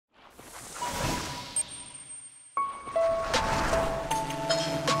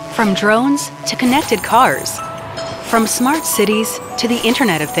From drones to connected cars, from smart cities to the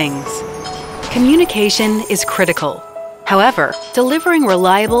Internet of Things, communication is critical. However, delivering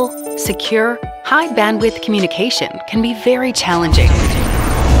reliable, secure, high-bandwidth communication can be very challenging.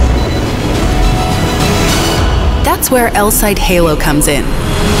 That's where Elsight Halo comes in.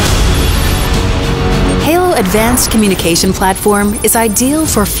 Halo Advanced Communication Platform is ideal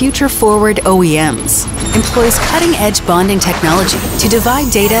for future-forward OEMs. Employs cutting-edge bonding technology to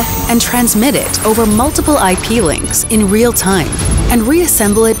divide data and transmit it over multiple IP links in real time and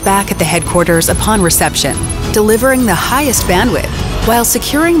reassemble it back at the headquarters upon reception, delivering the highest bandwidth while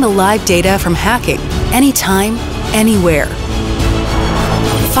securing the live data from hacking anytime, anywhere.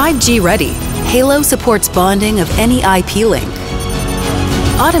 5G ready, Halo supports bonding of any IP link,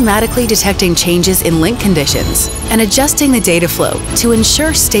 automatically detecting changes in link conditions and adjusting the data flow to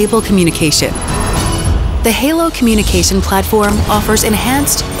ensure stable communication. The Halo communication platform offers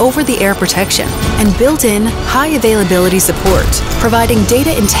enhanced over-the-air protection and built-in high-availability support, providing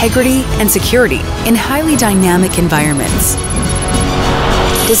data integrity and security in highly dynamic environments.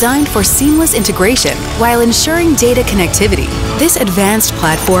 Designed for seamless integration while ensuring data connectivity, this advanced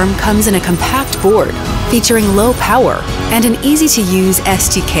platform comes in a compact board featuring low power and an easy-to-use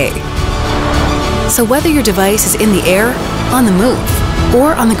SDK. So whether your device is in the air, on the move,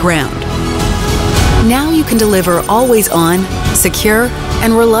 or on the ground, now you can deliver always-on, secure,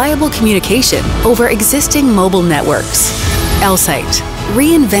 and reliable communication over existing mobile networks. Elsight,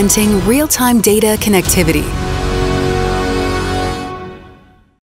 reinventing real-time data connectivity.